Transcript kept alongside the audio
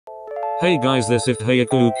Hey guys, this if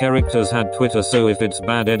haiykuu characters had Twitter, so if it's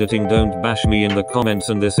bad editing don't bash me in the comments,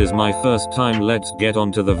 and this is my first time. Let's get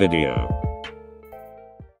on to the video.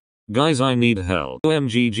 Guys, I need help.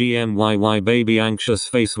 OMGGMYY baby, anxious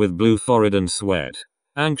face with blue forehead and sweat.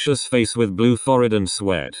 Anxious face with blue forehead and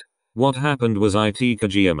sweat. What happened was it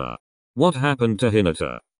Kajima. What happened to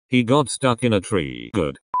Hinata? He got stuck in a tree.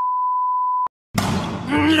 Good.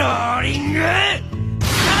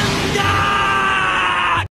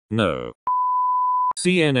 No.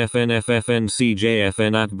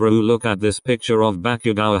 CNFNFFNCJFN at bro, look at this picture of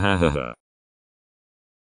Bakugawa, hahaha.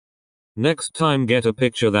 Next time get a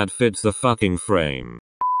picture that fits the fucking frame.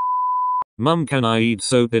 Mum, can I eat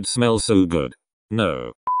soap? It smells so good.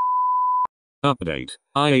 No. Update.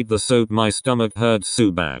 I ate the soap, my stomach hurts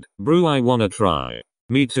so bad. Bro, I wanna try.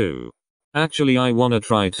 Me too. Actually, I wanna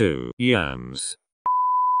try too. Yams.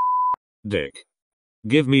 Dick.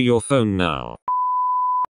 Give me your phone now.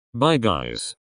 Bye guys.